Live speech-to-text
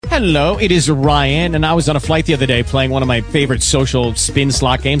Hello, it is Ryan, and I was on a flight the other day playing one of my favorite social spin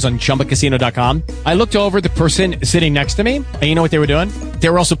slot games on ChumbaCasino.com. I looked over at the person sitting next to me, and you know what they were doing? They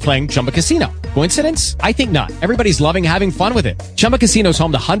were also playing Chumba Casino. Coincidence? I think not. Everybody's loving having fun with it. Chumba Casino is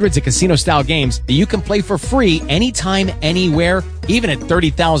home to hundreds of casino-style games that you can play for free anytime, anywhere, even at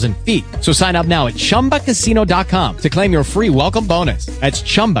 30,000 feet. So sign up now at ChumbaCasino.com to claim your free welcome bonus. That's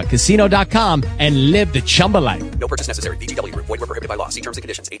ChumbaCasino.com and live the Chumba life. No purchase necessary. VGW. Void where prohibited by law. See terms and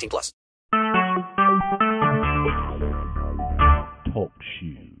conditions. 18+. Talk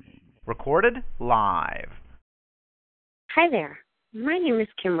shoes. Recorded live. Hi there. My name is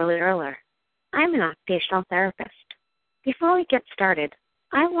Kimberly Erler. I'm an occupational therapist. Before we get started,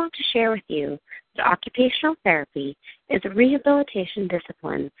 I want to share with you that occupational therapy is a rehabilitation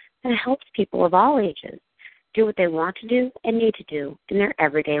discipline that helps people of all ages do what they want to do and need to do in their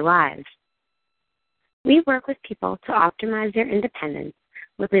everyday lives. We work with people to optimize their independence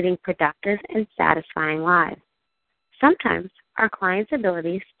with leading productive and satisfying lives. Sometimes our clients'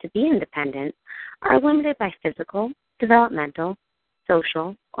 abilities to be independent are limited by physical, developmental,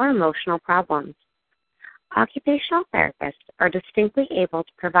 social, or emotional problems. Occupational therapists are distinctly able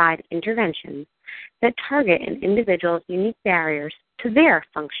to provide interventions that target an individual's unique barriers to their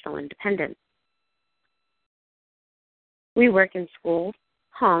functional independence. We work in schools,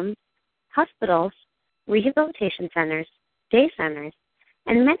 homes, hospitals, rehabilitation centers, day centers,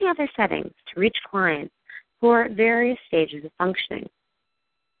 and many other settings to reach clients who are at various stages of functioning.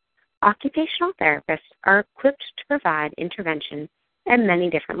 Occupational therapists are equipped to provide intervention at many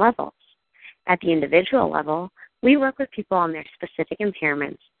different levels. At the individual level, we work with people on their specific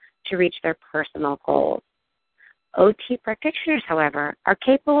impairments to reach their personal goals. OT practitioners, however, are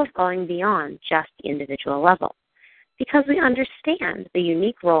capable of going beyond just the individual level because we understand the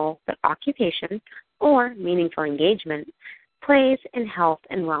unique role that occupation or meaningful engagement plays in health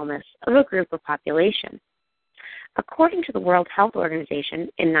and wellness of a group or population. According to the World Health Organization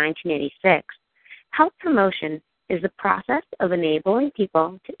in 1986, health promotion is the process of enabling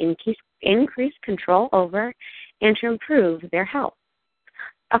people to increase control over and to improve their health.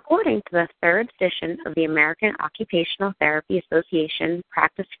 According to the third edition of the American Occupational Therapy Association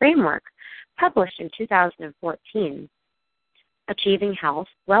Practice Framework, published in 2014, achieving health,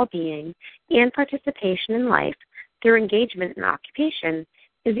 well-being, and participation in life through engagement in occupation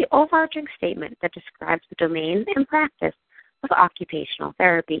is the overarching statement that describes the domain and practice of occupational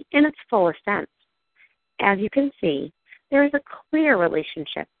therapy in its fullest sense. As you can see, there is a clear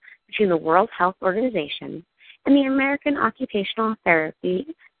relationship between the World Health Organization and the American Occupational Therapy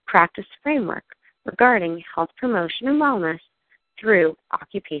Practice Framework regarding health promotion and wellness through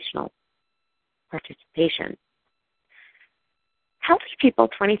occupational participation. Healthy People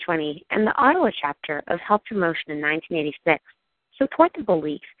 2020 and the Ottawa chapter of Health Promotion in 1986 support the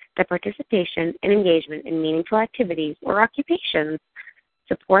belief that participation and engagement in meaningful activities or occupations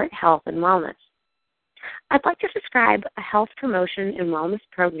support health and wellness. I'd like to describe a health promotion and wellness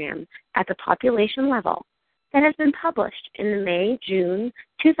program at the population level that has been published in the May-June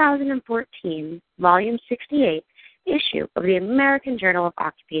 2014 Volume 68 issue of the American Journal of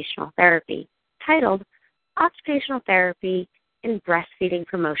Occupational Therapy, titled Occupational Therapy in Breastfeeding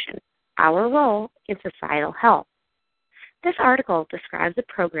Promotion, Our Role in Societal Health. This article describes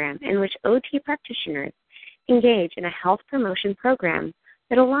a program in which OT practitioners engage in a health promotion program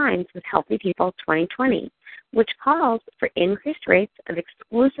that aligns with Healthy People 2020, which calls for increased rates of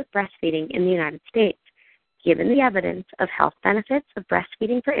exclusive breastfeeding in the United States, given the evidence of health benefits of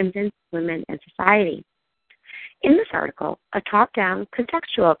breastfeeding for infants, women, and society. In this article, a top-down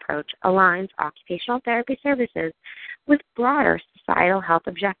contextual approach aligns occupational therapy services with broader societal health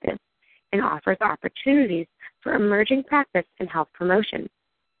objectives and offers opportunities for emerging practice and health promotion.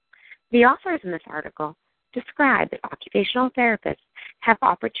 The authors in this article describe that occupational therapists have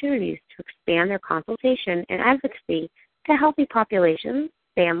opportunities to expand their consultation and advocacy to healthy populations,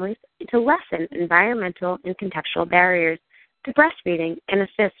 families, and to lessen environmental and contextual barriers to breastfeeding and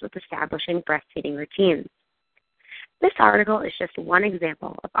assist with establishing breastfeeding routines. This article is just one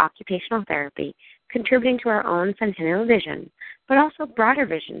example of occupational therapy contributing to our own centennial vision, but also broader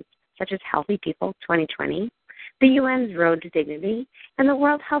visions such as Healthy People 2020, the UN's Road to Dignity, and the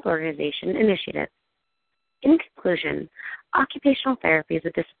World Health Organization initiative. In conclusion, occupational therapy is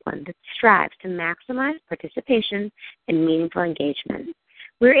a discipline that strives to maximize participation and meaningful engagement.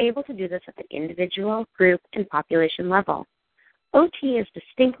 We're able to do this at the individual, group, and population level. OT is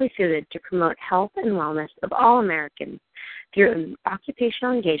distinctly suited to promote health and wellness of all Americans through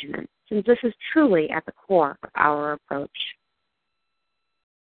occupational engagement, since this is truly at the core of our approach.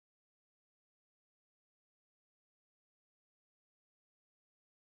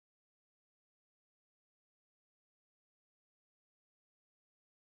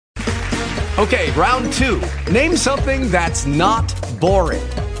 Okay, round two. Name something that's not boring.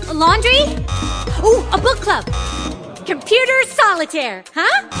 A laundry? Ooh, a book club. Computer solitaire,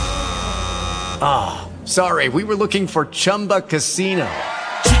 huh? Ah, sorry, we were looking for Chumba Casino.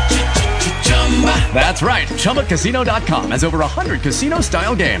 That's right, ChumbaCasino.com has over 100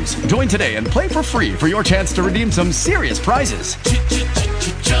 casino-style games. Join today and play for free for your chance to redeem some serious prizes.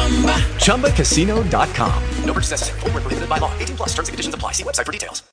 ChumbaCasino.com. No purchase necessary. Void where prohibited by law. 18+ terms and conditions apply. See website for details.